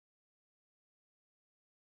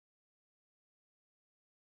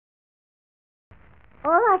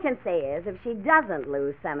All I can say is if she doesn't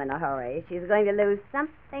lose some in a hurry, she's going to lose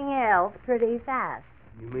something else pretty fast.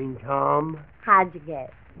 You mean Tom? How'd you guess?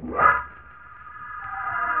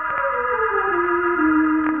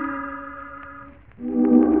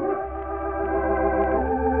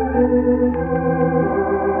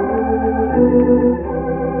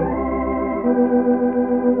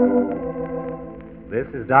 This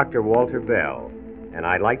is Dr. Walter Bell, and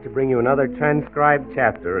I'd like to bring you another transcribed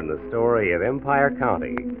chapter in the story of Empire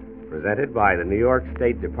County, presented by the New York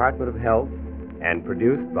State Department of Health and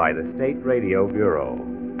produced by the State Radio Bureau.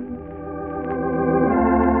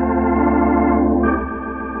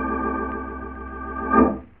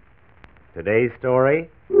 Today's story,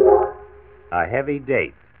 A Heavy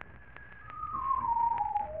Date.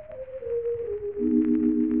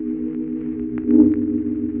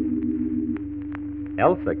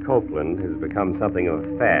 Elsa Copeland has become something of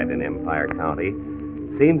a fad in Empire County.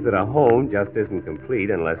 Seems that a home just isn't complete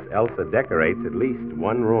unless Elsa decorates at least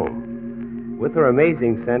one room. With her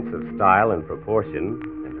amazing sense of style and proportion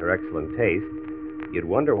and her excellent taste, you'd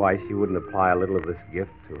wonder why she wouldn't apply a little of this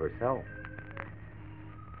gift to herself.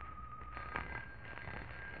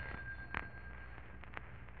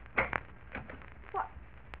 Why,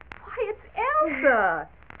 it's Elsa.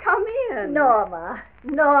 Come in.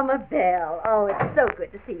 Norma Bell. Oh, it's so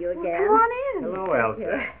good to see you again. Well, come on in. Hello,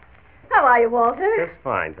 Elsa. How are you, Walter? Just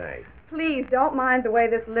fine, thanks. Please don't mind the way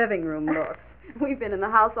this living room looks. We've been in the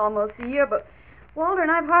house almost a year, but Walter and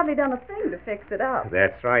I've hardly done a thing to fix it up.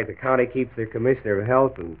 That's right. The county keeps their commissioner of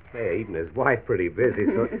health and even his wife pretty busy.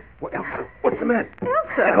 So, well, Elsa, what's the matter?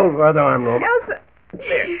 Elsa. Hold her other arm, Norma. Elsa.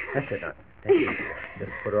 There. That's it. Now, take it easy.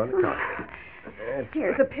 Just put her on the counter.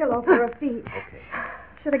 Here's a pillow for her feet. Okay.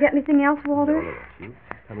 Should I get anything else, Walter? No. She's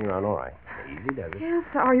coming around all right. Easy does it.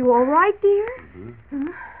 Elsa, are you all right, dear? Mm-hmm.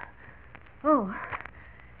 Huh? Oh.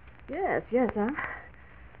 Yes,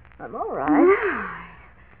 I'm all right.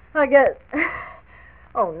 I guess...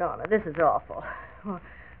 Oh, Norma, this is awful.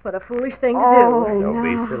 What a foolish thing to Oh, do. Don't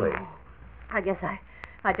no. be silly. I guess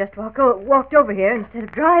I just walked over here instead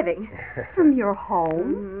of driving. From your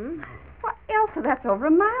home? Mm-hmm. Why, Elsa, that's over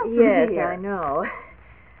a mile from Yes, here. I know.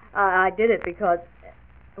 I did it because,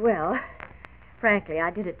 well, frankly, I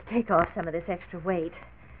did it to take off some of this extra weight.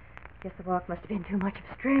 Guess the walk must have been too much of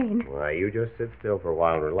a strain. Why, you just sit still for a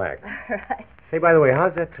while and relax. All right. Say, by the way,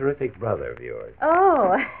 how's that terrific brother of yours?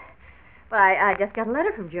 Oh, well, I just got a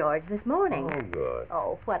letter from George this morning. Oh, good.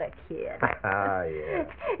 Oh, what a kid. Ah, yeah.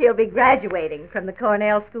 He'll be graduating from the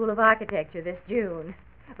Cornell School of Architecture this June.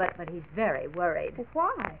 But he's very worried.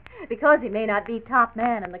 Why? Because he may not be top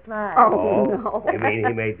man in the class. Oh, no. You mean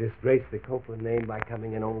he may disgrace the Copeland name by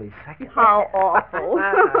coming in only second? How awful.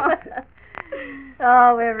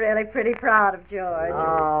 Oh, we're really pretty proud of George.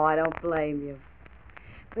 Oh, I don't blame you.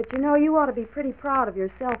 But you know, you ought to be pretty proud of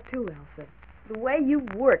yourself, too, Elsa. The way you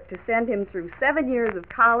worked to send him through 7 years of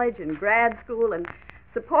college and grad school and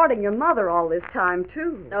supporting your mother all this time,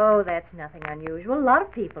 too. Oh, that's nothing unusual. A lot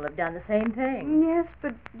of people have done the same thing. Yes,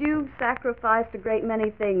 but you've sacrificed a great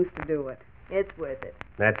many things to do it. It's worth it.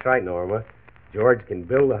 That's right, Norma. George can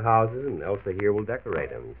build the houses, and Elsa here will decorate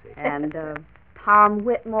them, you see. And Tom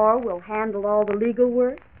Whitmore will handle all the legal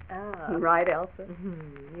work. Oh. Right, Elsa?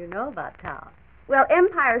 You know about Tom. Well,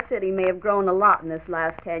 Empire City may have grown a lot in this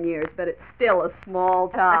last 10 years, but it's still a small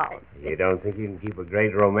town. You don't think you can keep a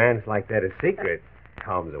great romance like that a secret?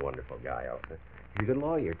 Tom's a wonderful guy, Elsa. He's a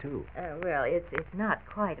lawyer, too. Well, it's not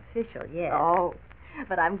quite official yet. Oh.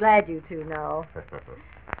 But I'm glad you two know.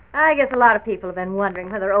 I guess a lot of people have been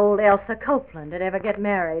wondering whether old Elsa Copeland would ever get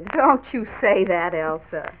married. Don't you say that,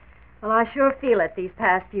 Elsa. Well, I sure feel it these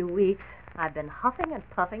past few weeks. I've been huffing and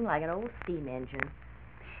puffing like an old steam engine.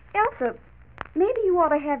 Elsa, maybe you ought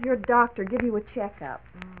to have your doctor give you a checkup.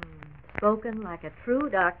 Spoken like a true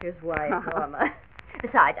doctor's wife, Norma.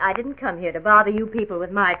 Besides, I didn't come here to bother you people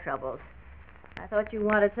with my troubles. I thought you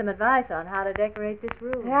wanted some advice on how to decorate this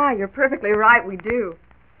room. Yeah, you're perfectly right, we do.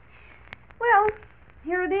 Well,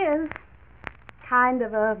 here it is. Kind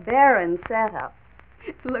of a barren setup.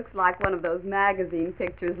 It looks like one of those magazine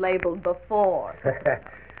pictures labeled before.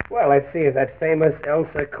 Well, let's see if that famous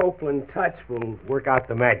Elsa Copeland touch will work out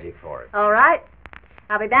the magic for us. All right.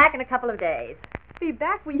 I'll be back in a couple of days. Be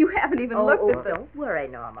back when you haven't even looked at them. Don't worry,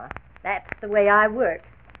 Norma. That's the way I work.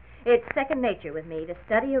 It's second nature with me to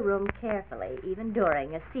study a room carefully, even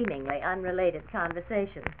during a seemingly unrelated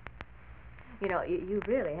conversation. You know, you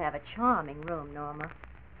really have a charming room, Norma.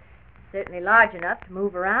 Certainly large enough to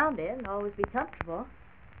move around in and always be comfortable.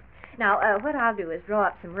 Now, what I'll do is draw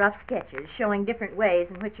up some rough sketches showing different ways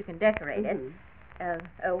in which you can decorate it.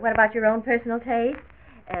 What about your own personal taste?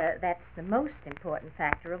 That's the most important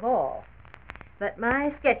factor of all. but my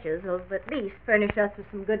sketches will at least furnish us with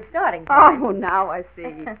some good starting points. Oh, now I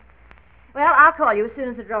see. Well, I'll call you as soon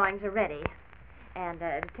as the drawings are ready. And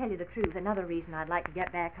to tell you the truth, another reason I'd like to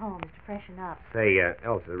get back home is to freshen up. Say,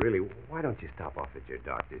 Elsa, really, why don't you stop off at your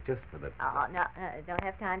doctor's just for the... Oh, no, don't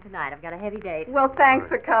have time tonight. I've got a heavy date. Well, thanks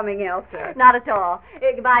for coming, Elsa. Not at all.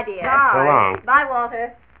 Goodbye, dear. Bye. So long. Bye,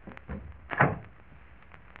 Walter.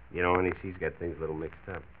 You know, honey, she's got things a little mixed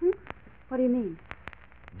up. What do you mean?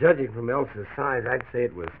 Judging from Elsa's size, I'd say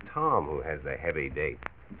it was Tom who has the heavy date.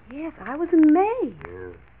 Yes, I was amazed.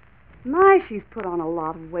 Yeah. My, she's put on a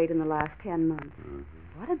lot of weight in the last 10 months. Mm-hmm.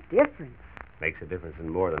 What a difference. Makes a difference in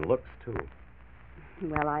more than looks, too.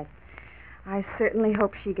 Well, I certainly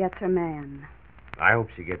hope she gets her man. I hope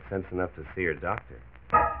she gets sense enough to see her doctor.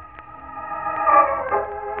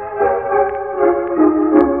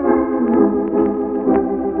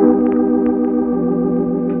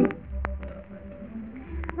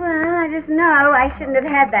 Well, I just know I shouldn't have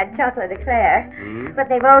had that chocolate eclair. But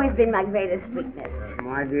they've always been my greatest weakness.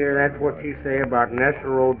 My dear, that's what you say about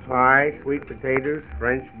Nestle pie, sweet potatoes,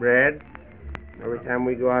 French bread. Every time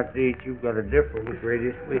we go out to eat, you've got a different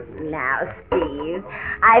greatest weakness. Now, Steve,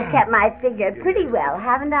 I've kept my figure pretty well,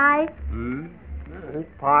 haven't I? This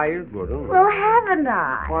pie is good, isn't it? Well, haven't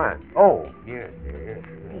I? What? Oh, yes.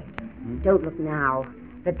 Don't look now,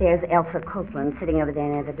 but there's Elsa Copeland sitting over there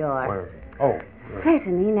near the door. Well, oh.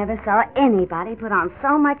 Certainly never saw anybody put on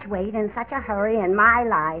so much weight in such a hurry in my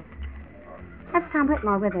life. That's Tom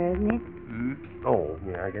Whitmore with her, isn't it? Oh,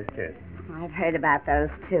 yeah, I guess yes. I've heard about those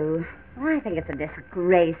two. Well, I think it's a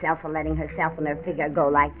disgrace, Elsa letting herself and her figure go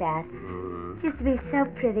like that. She used to be so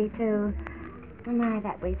pretty, too. Oh, my,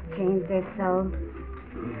 that weight's changed her so.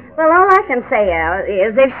 Well, all I can say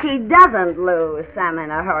is if she doesn't lose some in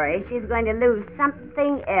a hurry, she's going to lose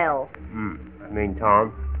something else. You mean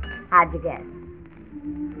Tom? How'd you guess?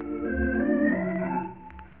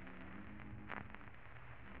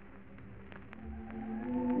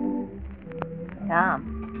 Tom.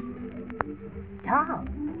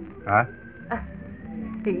 Huh?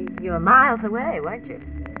 You were miles away, weren't you?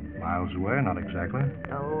 Miles away? Not exactly.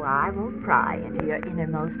 Oh, I won't pry into your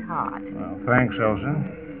innermost heart. Well, thanks, Elsa.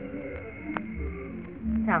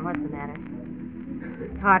 Tom, what's the matter?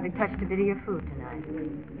 Hardly touched a bit of your food tonight.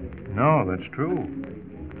 No, that's true.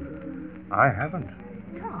 I haven't.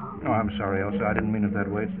 Tom. Oh, I'm sorry, Elsa. I didn't mean it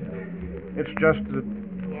that way. It's just that...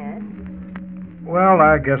 Yes? Well,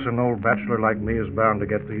 I guess an old bachelor like me is bound to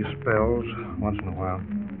get these spells once in a while.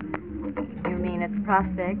 You mean at the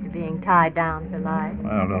prospect of being tied down for life?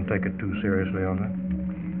 Well, don't take it too seriously, Elsa.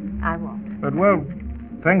 I won't. But, well,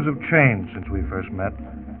 things have changed since we first met.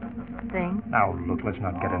 Things? Now, look, let's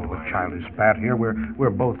not get into a childish spat here. We're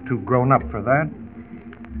both too grown up for that.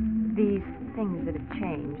 These things that have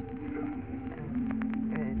changed,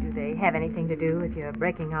 do they have anything to do with your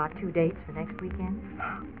breaking our 2 dates for next weekend?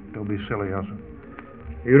 Don't be silly, Elsa.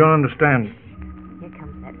 You don't understand. Here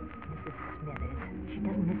comes that Mrs. Smithers. She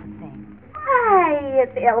doesn't miss a thing. Hi,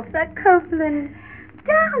 it's Elsa Copeland.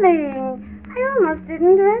 Darling, I almost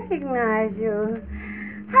didn't recognize you.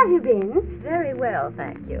 How have you been? Very well,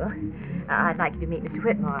 thank you. I'd like you to meet Mr.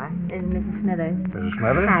 Whitmore and Mrs. Smithers. Mrs.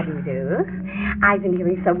 Smithers? How do you do? I've been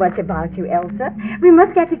hearing so much about you, Elsa. We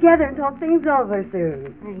must get together and talk things over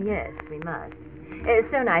soon. Yes, we must. It's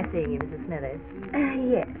so nice seeing you, Mrs. Smithers.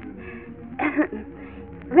 Yes.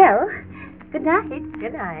 Well, good night.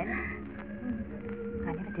 Good night.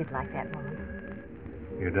 I never did like that woman.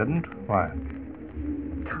 You didn't? Why?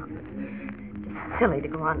 Tom, it's silly to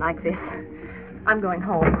go on like this. I'm going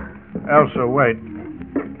home. Elsa, wait.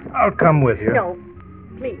 I'll come with you. No,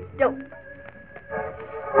 please, don't.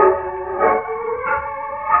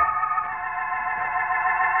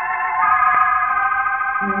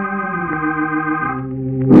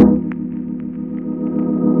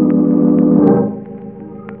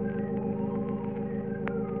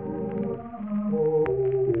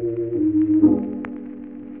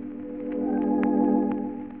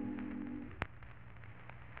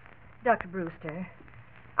 Dr. Brewster,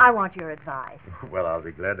 I want your advice. Well, I'll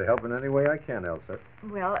be glad to help in any way I can, Elsa.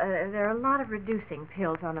 Well, there are a lot of reducing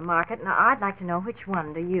pills on the market, and I'd like to know which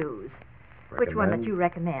one to use. Which one that you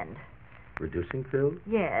recommend? Reducing pills?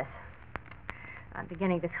 Yes. I'm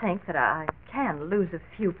beginning to think that I can lose a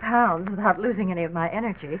few pounds without losing any of my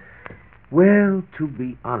energy. Well, to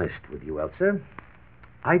be honest with you, Elsa,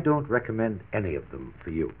 I don't recommend any of them for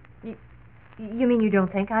you. You mean you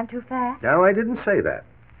don't think I'm too fat? No, I didn't say that.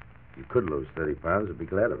 You could lose 30 pounds. I'd be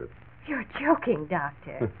glad of it. You're joking,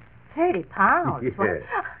 Doctor. 30 pounds? Yes. Well,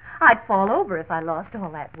 I'd fall over if I lost all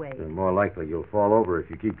that weight. And more likely you'll fall over if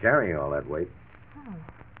you keep carrying all that weight. Oh.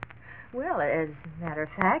 Well, as a matter of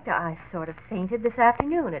fact, I sort of fainted this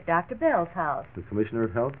afternoon at Dr. Bell's house. The Commissioner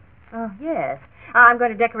of Health? Oh, yes. I'm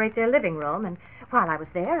going to decorate their living room, and while I was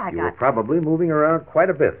there, I You got... were probably moving around quite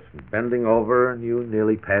a bit, bending over, and you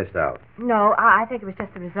nearly passed out. No, I think it was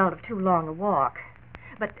just the result of too long a walk.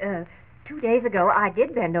 But 2 days ago, I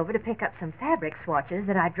did bend over to pick up some fabric swatches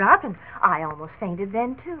that I dropped, and I almost fainted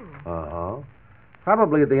then, too. Uh-huh.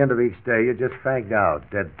 Probably at the end of each day, you're just fagged out,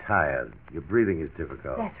 dead tired. Your breathing is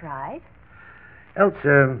difficult. That's right.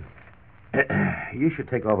 Elsa, you should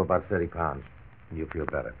take off about 30 pounds, and you'll feel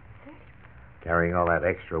better. Carrying all that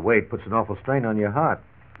extra weight puts an awful strain on your heart.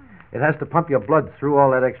 It has to pump your blood through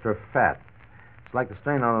all that extra fat. It's like the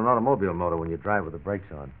strain on an automobile motor when you drive with the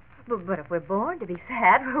brakes on. But if we're born to be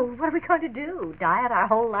fat, what are we going to do? Diet our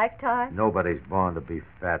whole lifetime? Nobody's born to be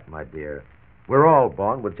fat, my dear. We're all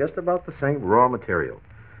born with just about the same raw material.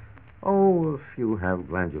 Oh, a few have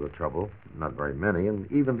glandular trouble. Not very many, and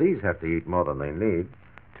even these have to eat more than they need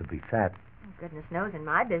to be fat. Goodness knows, in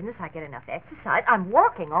my business, I get enough exercise. I'm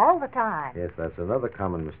walking all the time. Yes, that's another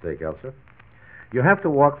common mistake, Elsa. You have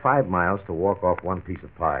to walk 5 miles to walk off one piece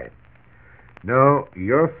of pie. No,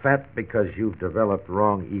 you're fat because you've developed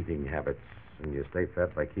wrong eating habits, and you stay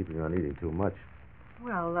fat by keeping on eating too much.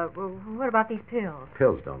 Well, what about these pills?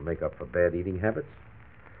 Pills don't make up for bad eating habits.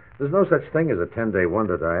 There's no such thing as a 10-day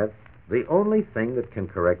wonder diet. The only thing that can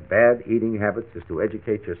correct bad eating habits is to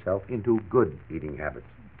educate yourself into good eating habits.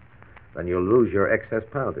 Then you'll lose your excess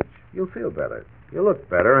poundage. You'll feel better. You'll look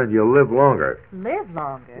better, and you'll live longer. Live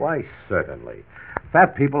longer? Why, certainly.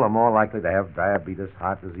 Fat people are more likely to have diabetes,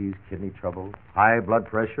 heart disease, kidney trouble, high blood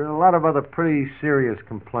pressure, and a lot of other pretty serious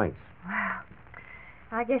complaints. Wow.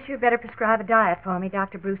 I guess you'd better prescribe a diet for me,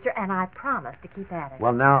 Dr. Brewster, and I promise to keep at it.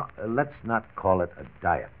 Well, now, let's not call it a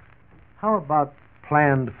diet. How about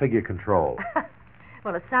planned figure control?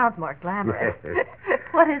 Well, it sounds more glamorous. Yes.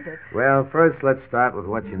 What is it? Well, first, let's start with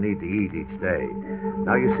what you need to eat each day.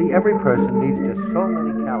 Now, you see, every person needs just so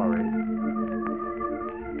many calories.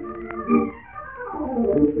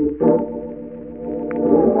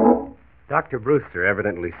 Dr. Brewster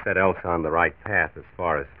evidently set Elsa on the right path as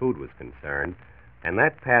far as food was concerned, and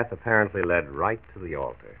that path apparently led right to the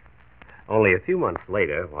altar. Only a few months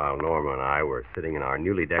later, while Norma and I were sitting in our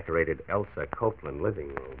newly decorated Elsa Copeland living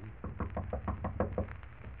room.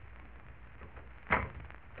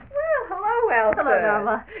 Well, hello, Elsa. Hello,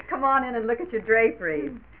 Norma. Come on in and look at your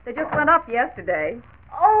draperies. They just went up yesterday.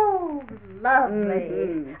 Oh, lovely.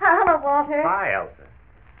 Mhm. Hello, Walter. Hi, Elsa.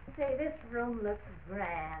 Say, this room looks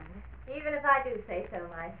grand, even if I do say so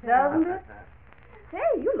myself. Doesn't it?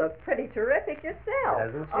 Hey, you look pretty terrific yourself.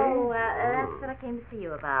 Doesn't she? Oh, that's what I came to see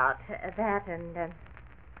you about. That and,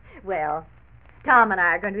 well, Tom and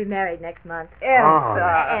I are going to be married next month. Oh,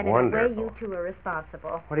 that's And in a wonderful. way, you two are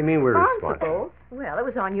responsible. What do you mean we're responsible? Well, it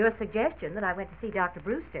was on your suggestion that I went to see Dr.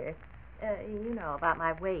 Brewster. You know, about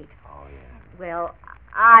my weight. Oh, yeah. Well,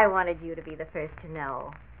 I wanted you to be the first to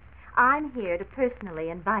know. I'm here to personally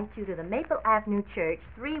invite you to the Maple Avenue Church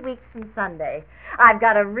 3 weeks from Sunday. I've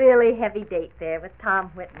got a really heavy date there with Tom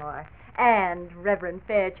Whitmore and Reverend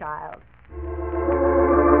Fairchild.